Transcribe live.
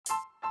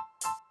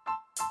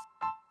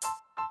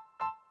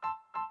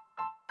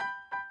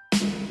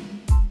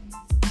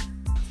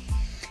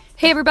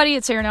Hey everybody,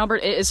 it's Erin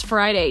Albert. It is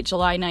Friday,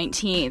 July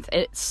 19th.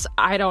 It's,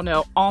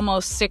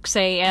 almost 6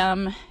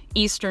 a.m.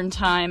 Eastern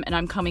Time, and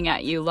I'm coming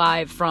at you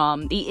live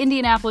from the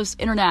Indianapolis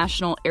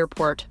International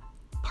Airport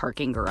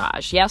parking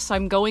garage. Yes,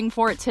 I'm going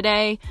for it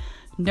today.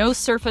 No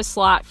surface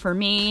lot for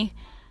me.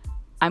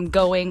 I'm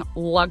going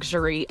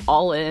luxury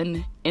all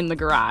in the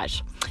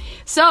garage.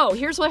 So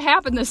here's what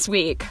happened this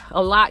week.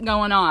 A lot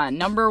going on.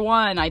 Number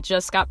one, I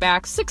just got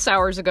back 6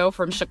 hours ago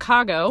from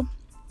Chicago,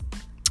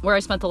 where I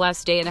spent the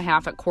last day and a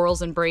half at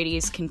Quarles and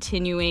Brady's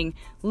continuing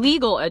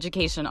legal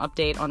education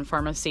update on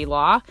pharmacy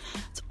law.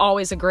 It's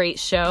always a great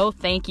show.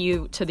 Thank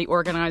you to the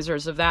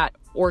organizers of that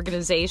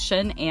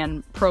organization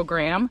and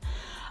program.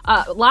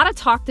 A lot of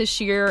talk this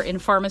year in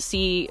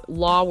pharmacy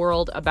law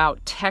world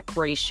about tech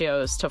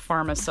ratios to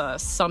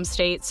pharmacists. Some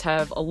states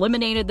have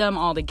eliminated them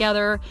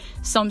altogether.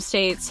 Some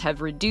states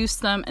have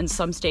reduced them, and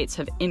some states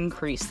have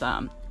increased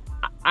them.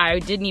 I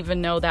didn't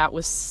even know that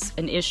was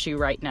an issue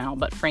right now,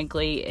 but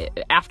frankly,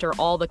 after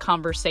all the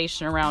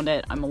conversation around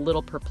it, I'm a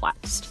little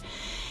perplexed.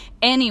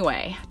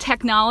 Anyway,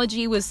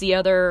 technology was the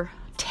other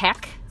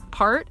tech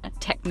part,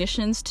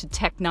 technicians to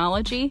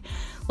technology.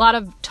 A lot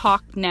of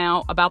talk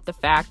now about the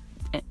fact,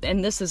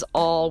 and this is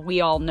all we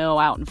all know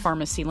out in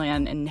pharmacy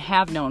land and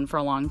have known for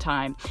a long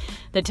time,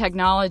 that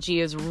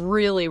technology is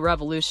really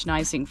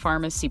revolutionizing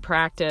pharmacy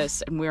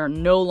practice, and we are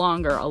no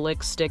longer a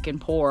lick, stick, and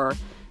pour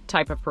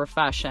type of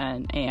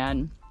profession.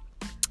 And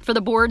for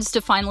the boards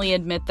to finally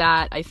admit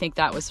that, I think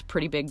that was a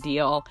pretty big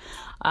deal.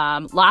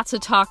 Lots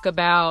of talk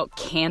about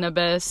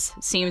cannabis.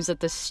 Seems at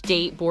the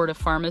state board of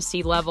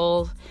pharmacy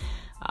level,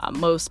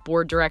 most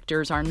board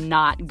directors are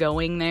not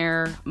going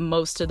there.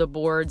 Most of the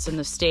boards in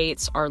the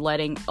states are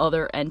letting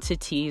other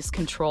entities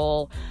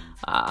control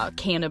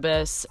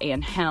cannabis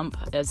and hemp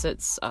as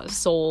it's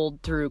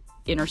sold through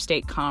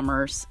interstate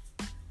commerce.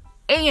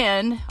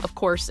 And of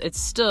course,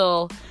 it's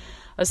still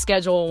a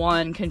Schedule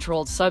I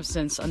controlled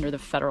substance under the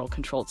Federal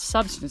Controlled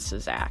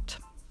Substances Act.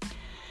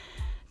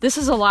 This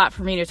is a lot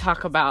for me to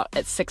talk about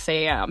at 6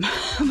 a.m.,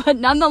 but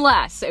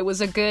nonetheless, it was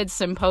a good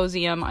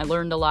symposium. I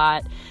learned a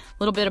lot, a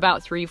little bit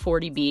about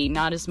 340B,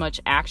 not as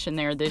much action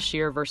there this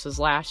year versus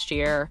last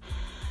year.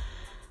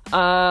 So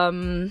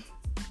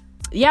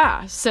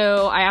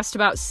I asked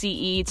about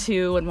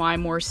CE2 and why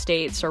more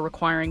states are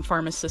requiring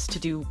pharmacists to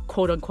do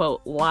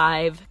quote-unquote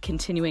live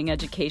continuing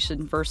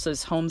education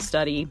versus home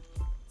study.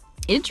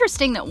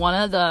 Interesting that one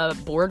of the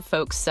board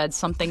folks said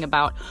something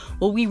about,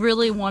 well, we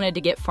really wanted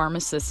to get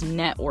pharmacists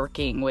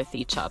networking with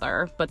each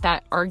other, but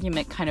that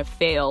argument kind of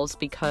fails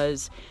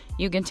because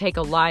you can take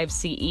a live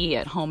CE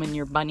at home in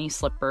your bunny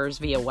slippers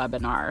via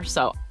webinar.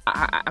 So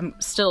I'm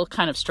still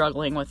kind of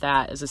struggling with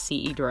that as a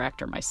CE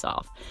director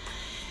myself.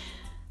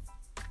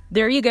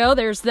 There you go.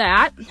 There's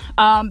that.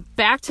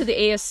 Back to the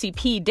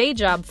ASCP day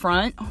job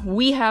front.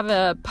 We have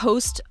a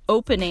post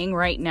opening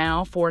right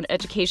now for an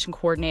education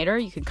coordinator.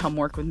 You can come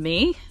work with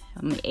me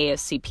on the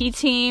ASCP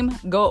team.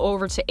 Go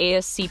over to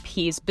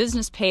ASCP's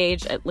business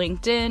page at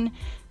LinkedIn,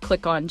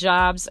 click on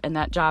jobs, and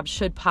that job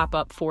should pop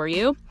up for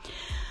you.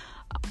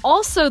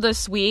 Also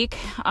this week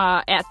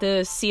at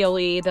the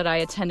CLE that I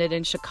attended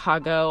in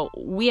Chicago,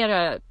 we had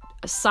a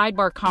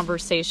sidebar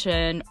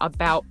conversation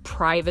about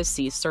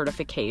privacy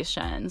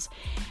certifications.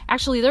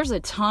 Actually, there's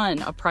a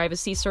ton of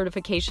privacy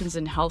certifications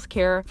in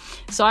healthcare.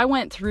 So I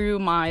went through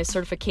my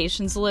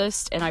certifications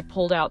list and I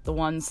pulled out the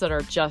ones that are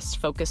just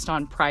focused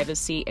on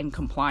privacy and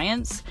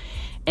compliance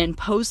and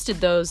posted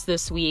those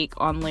this week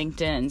on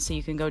LinkedIn. So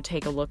you can go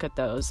take a look at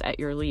those at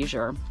your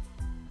leisure.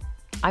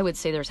 I would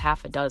say there's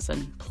half a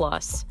dozen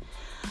plus.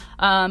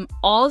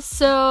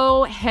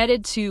 Also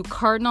headed to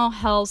Cardinal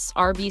Health's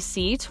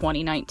RBC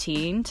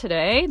 2019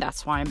 today.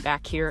 That's why I'm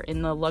back here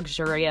in the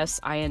luxurious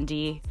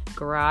IND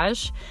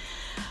garage.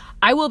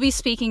 I will be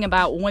speaking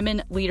about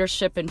women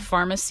leadership in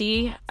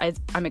pharmacy.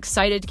 I'm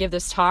excited to give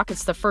this talk.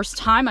 It's the first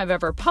time I've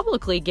ever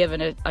publicly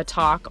given a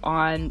talk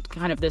on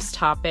kind of this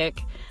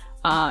topic.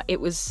 It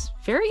was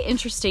very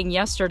interesting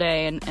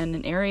yesterday and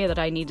an area that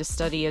I need to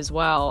study as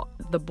well.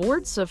 The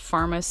boards of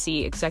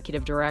pharmacy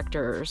executive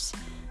directors,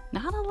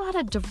 not a lot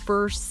of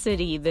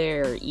diversity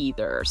there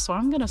either. So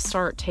I'm going to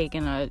start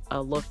taking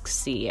a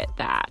look-see at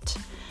that.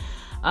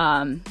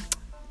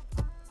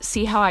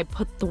 See how I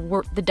put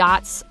the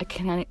dots? I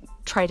can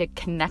try to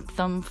connect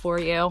them for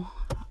you.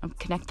 I'm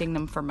connecting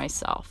them for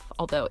myself,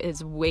 although it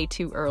is way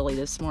too early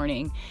this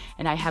morning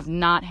and I have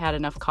not had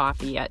enough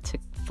coffee yet to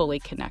fully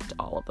connect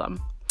all of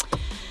them.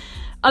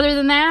 Other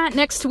than that,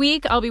 next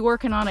week I'll be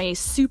working on a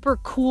super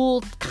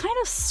cool, kind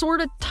of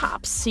sort of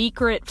top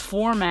secret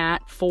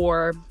format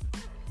for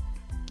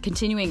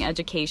continuing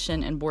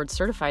education and board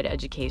certified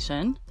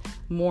education.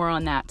 More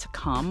on that to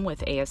come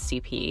with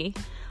ASCP.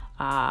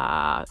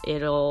 A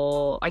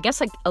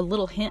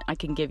little hint I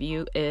can give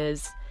you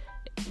is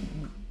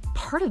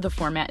part of the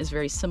format is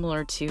very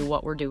similar to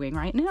what we're doing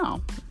right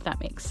now, if that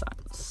makes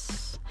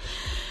sense.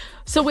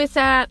 So with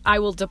that, I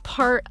will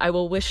depart. I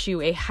will wish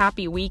you a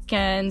happy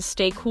weekend.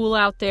 Stay cool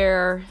out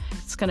there.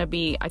 It's going to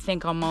be, I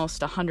think,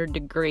 almost 100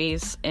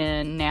 degrees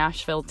in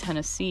Nashville,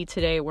 Tennessee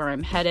today, where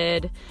I'm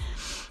headed.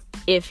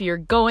 If you're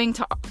going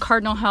to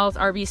Cardinal Health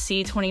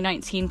RBC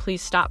 2019,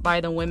 please stop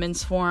by the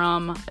Women's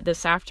Forum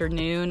this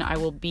afternoon. I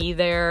will be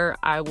there.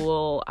 I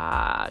will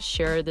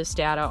share this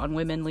data on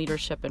women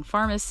leadership in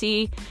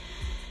pharmacy.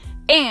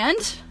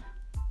 And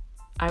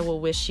I will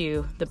wish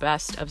you the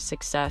best of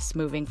success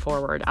moving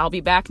forward. I'll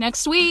be back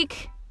next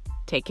week.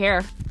 Take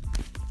care.